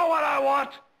 You know what I want.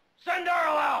 Send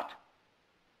Earl out.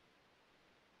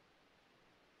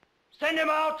 Send him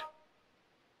out.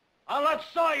 I'll let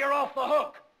Sawyer off the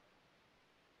hook.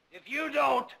 If you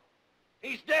don't,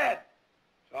 he's dead.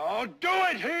 So do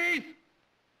it, Heath.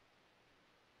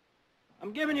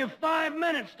 I'm giving you 5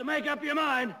 minutes to make up your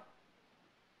mind.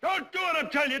 Don't do it, I'm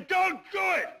telling you. Don't do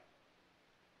it.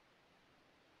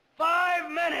 5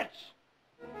 minutes.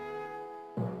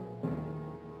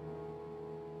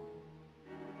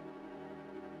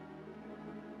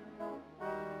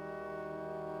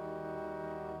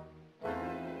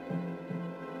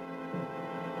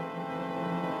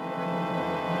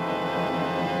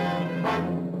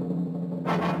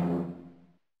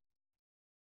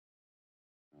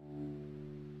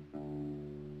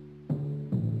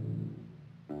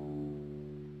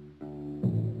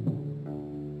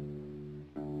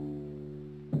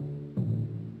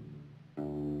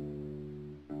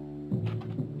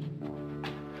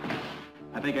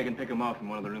 I think I can pick him off in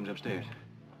one of the rooms upstairs.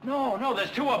 No, there's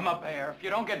 2 of them up there. If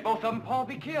you don't get both of them, Paul'll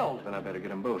be killed. Then I better get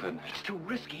them both, hadn't I? It's too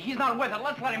risky. He's not with it.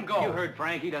 Let's let him go. You heard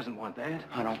Frank. He doesn't want that.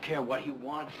 I don't care what he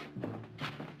wants.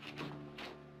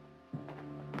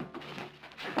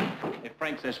 If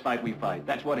Frank says fight, we fight.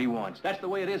 That's what he wants. That's the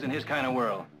way it is in his kind of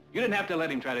world. You didn't have to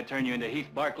let him try to turn you into Heath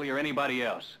Barkley or anybody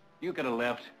else. You could have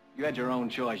left. You had your own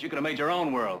choice. You could have made your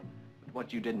own world. But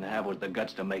what you didn't have was the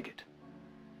guts to make it.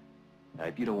 Now,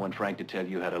 if you don't want Frank to tell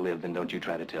you how to live, then don't you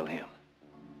try to tell him.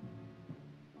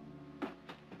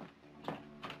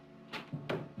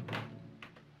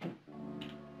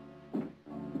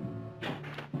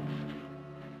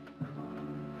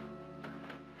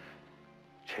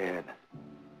 Chad,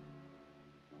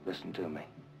 listen to me.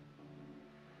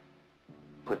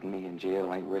 Putting me in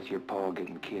jail ain't worth your pa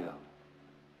getting killed.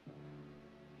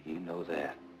 You know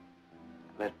that.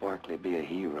 Let Barkley be a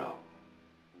hero.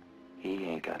 He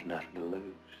ain't got nothing to lose.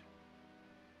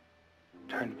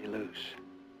 Turn me loose.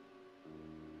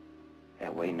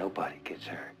 That way nobody gets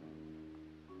hurt.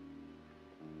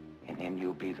 And then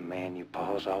you'll be the man your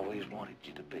pa's always wanted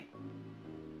you to be.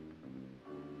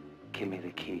 Give me the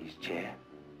keys, Chad.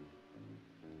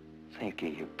 Think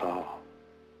of your pa.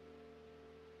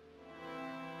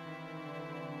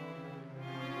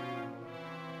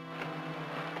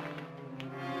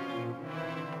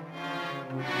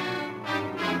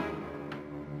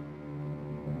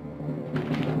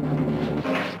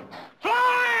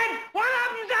 Floyd!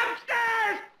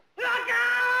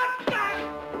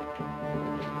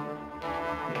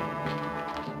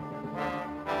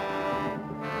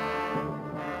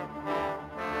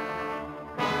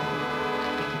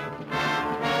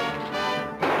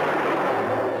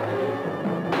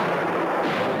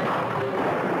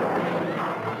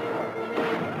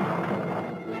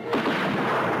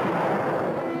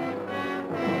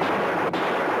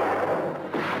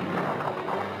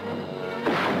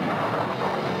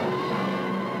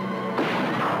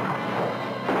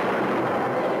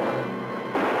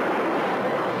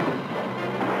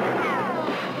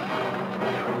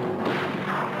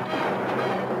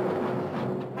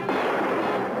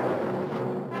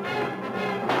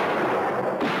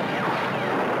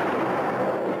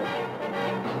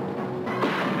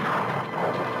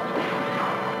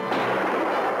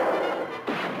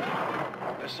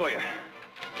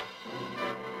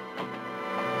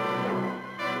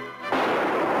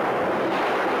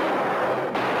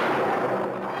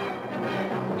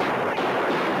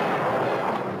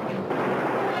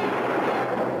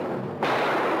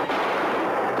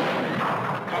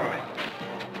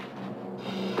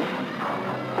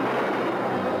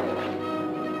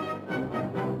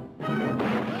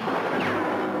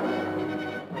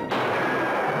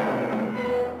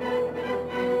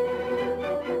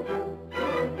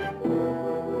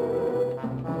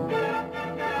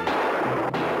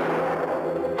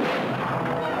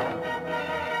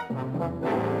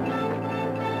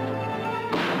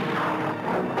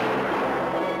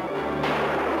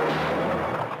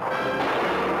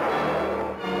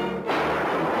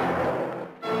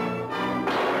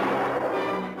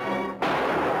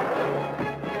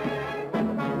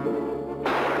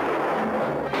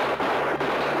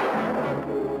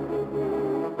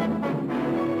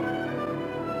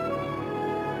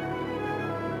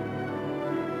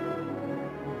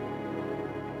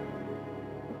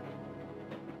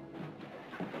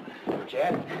 over,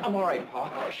 Chad? I'm all right,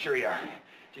 Pa. Oh, sure you are.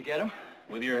 Did you get him?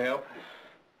 With your help.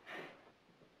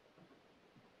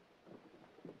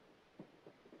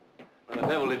 Where the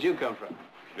devil did you come from?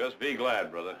 Just be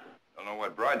glad, brother. Don't know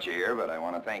what brought you here, but I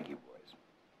want to thank you, boys.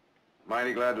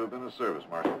 Mighty glad to have been of service,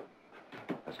 Marshal.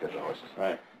 Let's get the horses.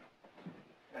 Right.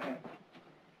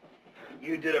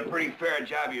 You did a pretty fair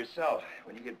job yourself.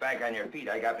 When you get back on your feet,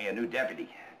 I got me a new deputy.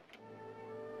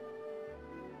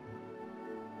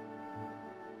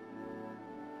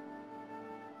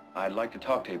 I'd like to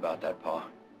talk to you about that, Pa.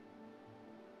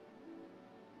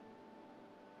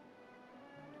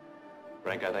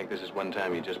 Frank, I think this is one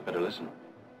time you just better listen.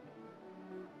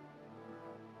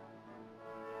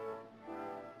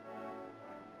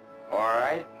 All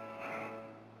right.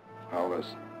 I'll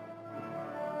listen.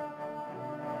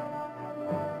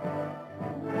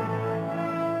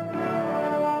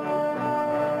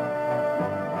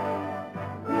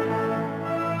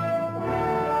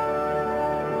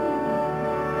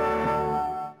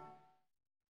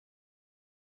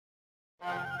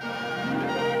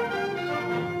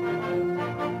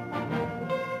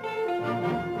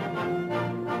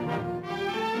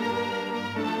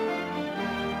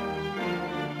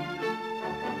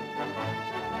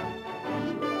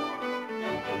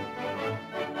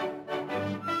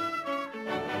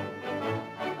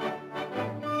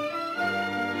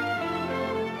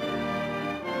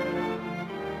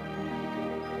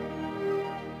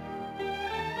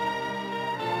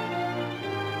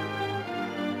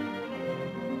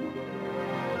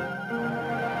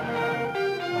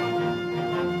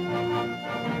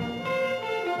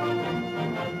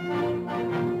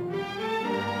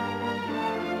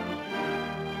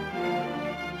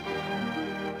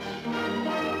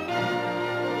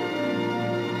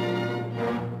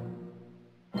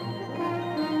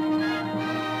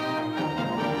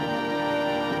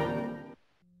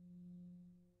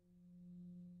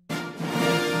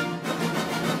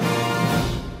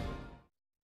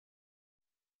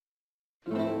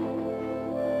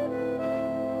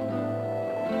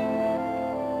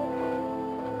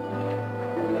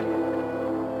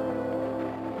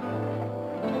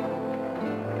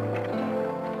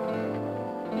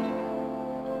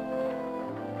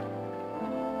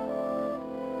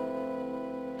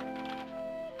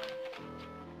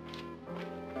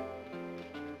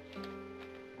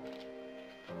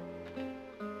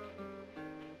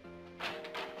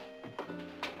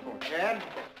 Chad,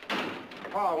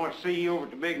 Pa wants to see you over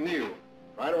at the Big Mule.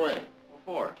 Right away. What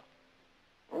for?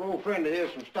 An old friend of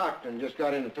his from Stockton just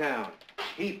got into town.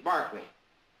 Heath Barkley.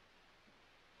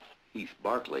 Heath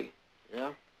Barkley?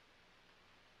 Yeah?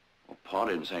 Well, Pa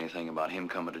didn't say anything about him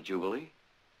coming to Jubilee.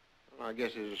 Well, I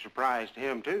guess it's a surprise to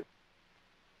him, too.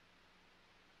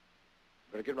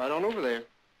 Better get right on over there.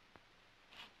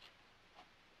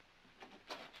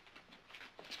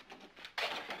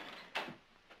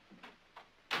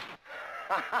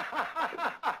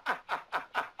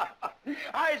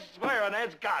 I swear on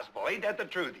that's gospel. Ain't that the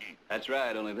truth, Heath? That's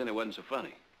right, only then it wasn't so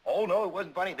funny. Oh, no, it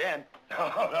wasn't funny then. No,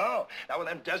 no. Not when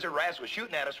them desert rats was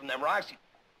shooting at us from them rocks.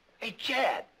 Hey,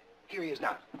 Chad. Here he is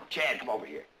now. Chad, come over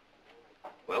here.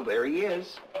 Well, there he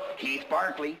is. Heath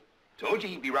Barkley. Told you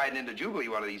he'd be riding into Jubilee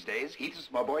one of these days. Heath is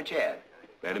my boy, Chad.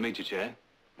 Glad to meet you, Chad.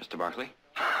 Mr. Barkley?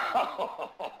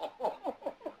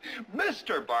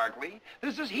 Mr. Barkley?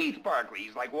 This is Heath Barkley.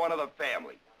 He's like one of the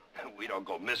family. We don't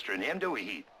go mistering him, do we,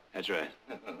 Heath? That's right.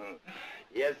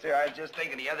 Yes, sir. I was just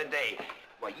thinking the other day.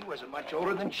 Well, you wasn't much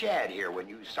older than Chad here when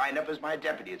you signed up as my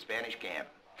deputy at Spanish Camp.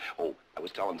 Oh, I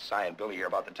was telling Cy and Billy here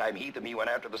about the time Heath and me went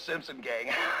after the Simpson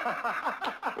gang.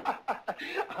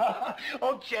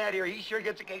 Oh, Chad here, he sure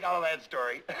gets a kick out of that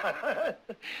story.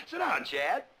 Sit down,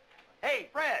 Chad. Hey,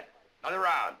 Fred, another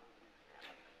round.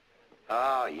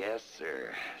 Oh, yes,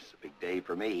 sir. It's a big day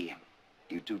for me.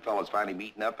 You two fellas finally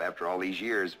meeting up after all these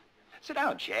years. Sit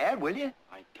down, Chad, will you?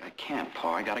 I can't,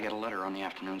 Pa. I gotta get a letter on the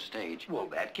afternoon stage. Well,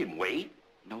 that can wait.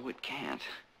 No, it can't.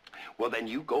 Well, then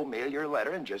you go mail your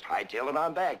letter and just hightail it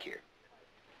on back here.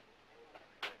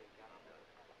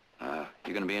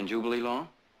 You gonna be in Jubilee long?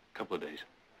 A couple of days.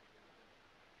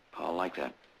 Paul like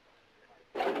that.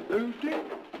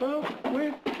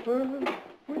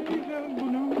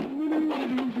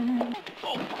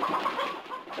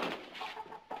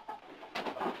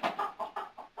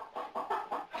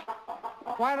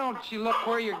 Why don't you look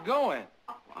where you're going?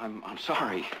 I'm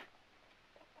sorry.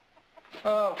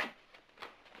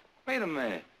 Wait a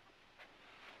minute.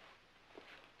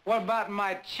 What about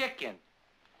my chicken?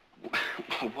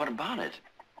 What about it?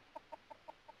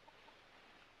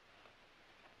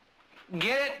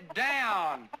 Get it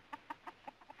down.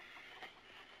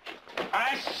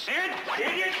 I said,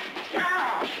 get it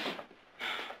down.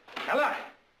 Now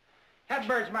That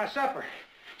bird's my supper.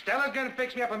 Stella's gonna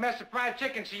fix me up a mess of fried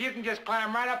chicken so you can just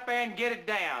climb right up there and get it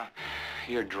down.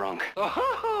 You're drunk.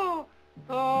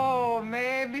 Oh,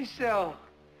 maybe so.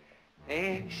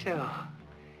 Maybe so.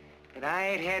 But I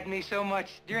ain't had me so much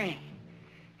drink.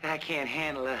 I can't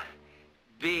handle a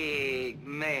big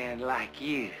man like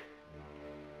you.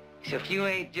 So if you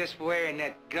ain't just wearing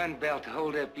that gun belt to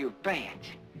hold up your pants,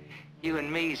 you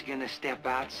and me's gonna step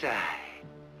outside.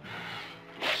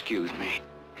 Excuse me.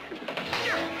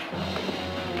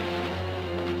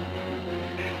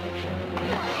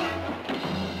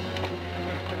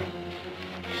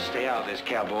 Stay out of this,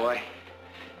 cowboy.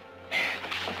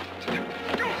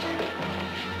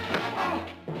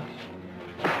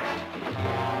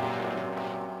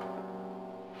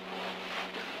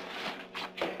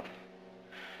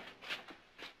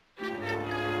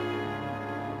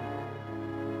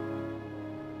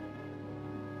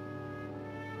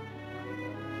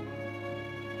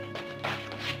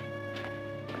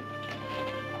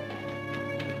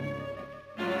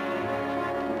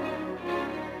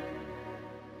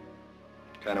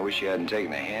 Kinda wish you hadn't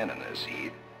taken a hand in this,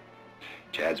 Heath.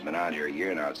 Chad's been out here a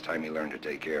year now. It's time he learned to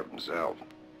take care of himself.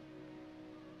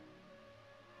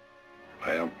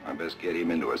 Well, I best get him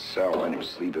into a cell, let him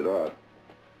sleep it off.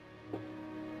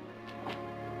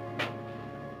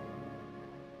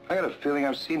 I got a feeling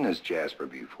I've seen this Jasper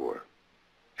before.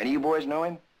 Any of you boys know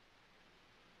him?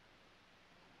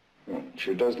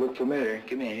 Sure does look familiar.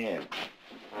 Give me a hand.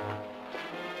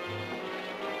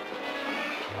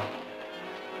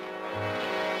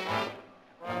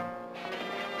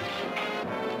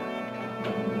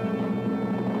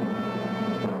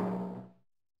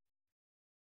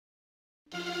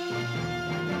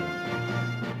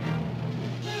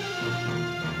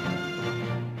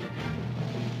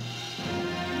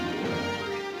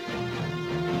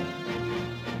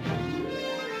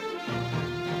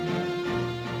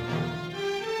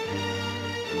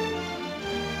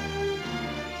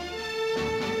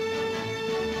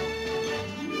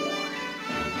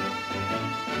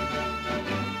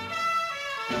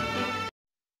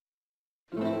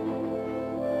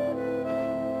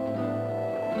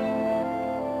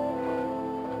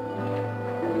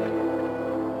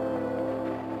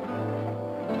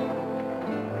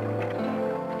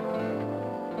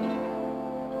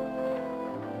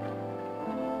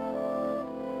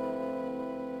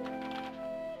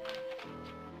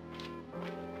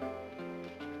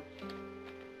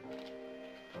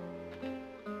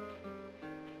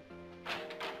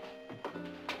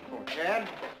 Chad,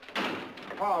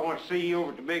 Pa wants to see you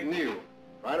over at the Big Mule.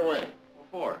 Right away. What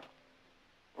for?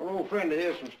 An old friend of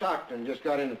his from Stockton just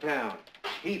got into town.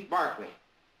 Heath Barkley.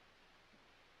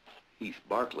 Heath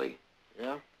Barkley?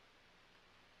 Yeah?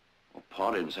 Well,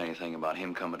 Pa didn't say anything about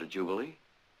him coming to Jubilee.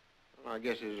 Well, I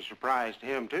guess it's a surprise to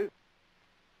him, too.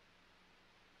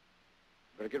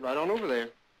 Better get right on over there.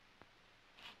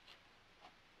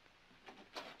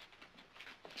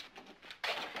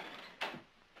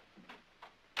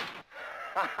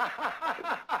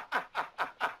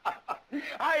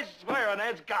 I swear on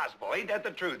that's gospel. Ain't that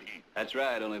the truth, Heath? That's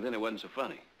right, only then it wasn't so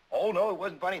funny. Oh, no, it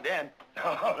wasn't funny then.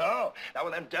 No, no. Not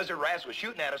when them desert rats was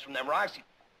shooting at us from them rocks.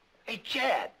 Hey,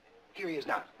 Chad. Here he is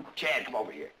now. Chad, come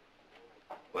over here.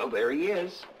 Well, there he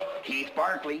is. Heath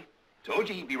Barkley. Told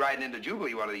you he'd be riding into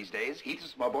Jubilee one of these days.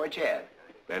 Heath's my boy, Chad.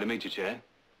 Glad to meet you, Chad.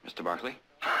 Mr. Barkley?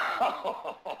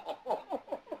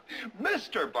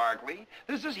 Mr. Barkley?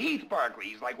 This is Heath Barkley.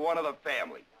 He's like one of the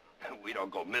family. We don't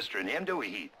go mistering him, do we,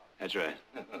 Heath? That's right.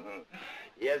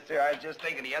 Yes, sir. I was just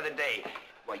thinking the other day.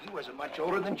 Well, you wasn't much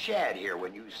older than Chad here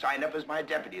when you signed up as my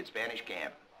deputy at Spanish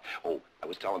Camp. Oh, I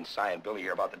was telling Cy and Billy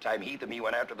here about the time Heath and me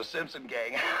went after the Simpson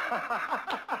gang.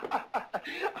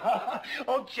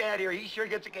 Oh, Chad here, he sure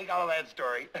gets a kick out of that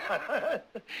story.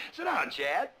 Sit down,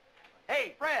 Chad.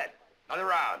 Hey, Fred, another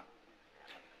round.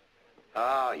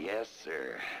 Oh, yes,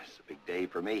 sir. It's a big day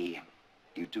for me.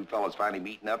 You two fellas finally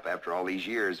meeting up after all these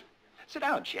years. Sit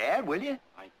down, Chad, will you?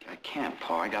 I can't,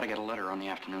 Pa. I gotta get a letter on the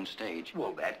afternoon stage.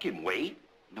 Well, that can wait.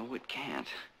 No, it can't.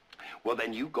 Well,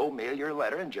 then you go mail your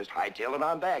letter and just hightail it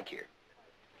on back here.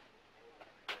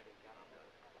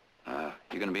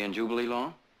 You gonna be in Jubilee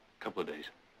long? A couple of days.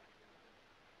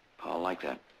 Pa'll like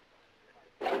that.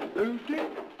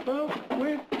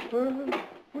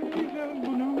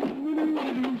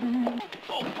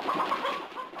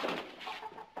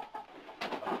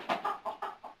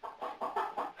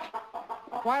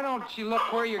 Why don't you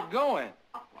look where you're going?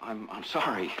 I'm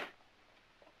sorry.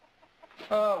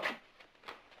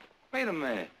 Wait a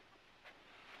minute.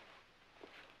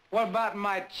 What about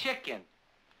my chicken?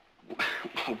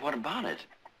 What about it?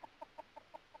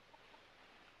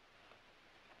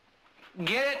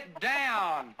 Get it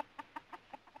down.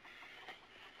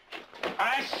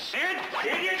 I said,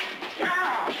 get it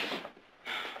down.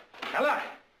 Now look,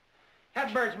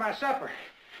 that bird's my supper.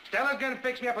 Stella's gonna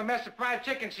fix me up a mess of fried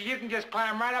chicken so you can just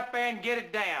climb right up there and get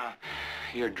it down.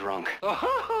 You're drunk.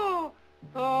 Oh,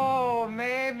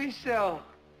 maybe so.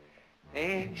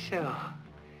 Maybe so.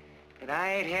 But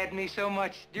I ain't had me so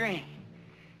much drink.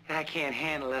 I can't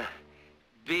handle a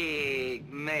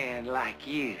big man like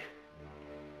you.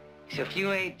 So if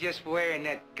you ain't just wearing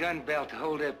that gun belt to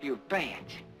hold up your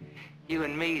pants, you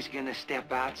and me's gonna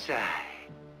step outside.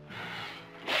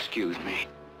 Excuse me.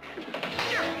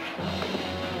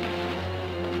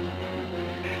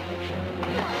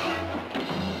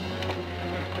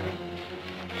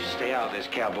 Stay out of this,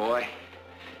 cowboy.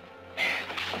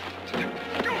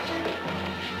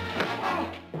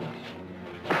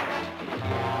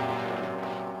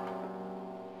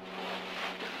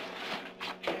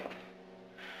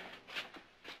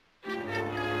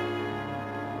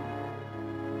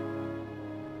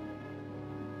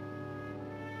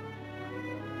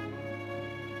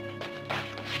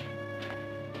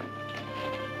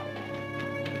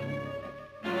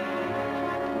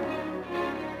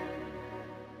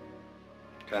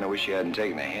 Kinda wish you hadn't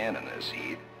taken a hand in this,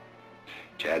 Heath.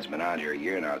 Chad's been out here a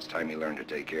year now. It's time he learned to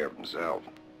take care of himself.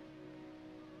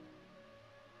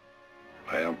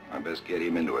 Well, I best get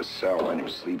him into a cell, let him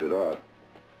sleep it off.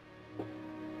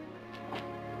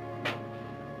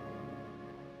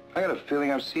 I got a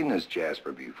feeling I've seen this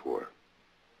Jasper before.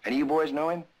 Any of you boys know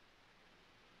him?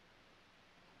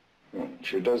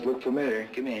 Sure does look familiar.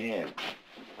 Give me a hand.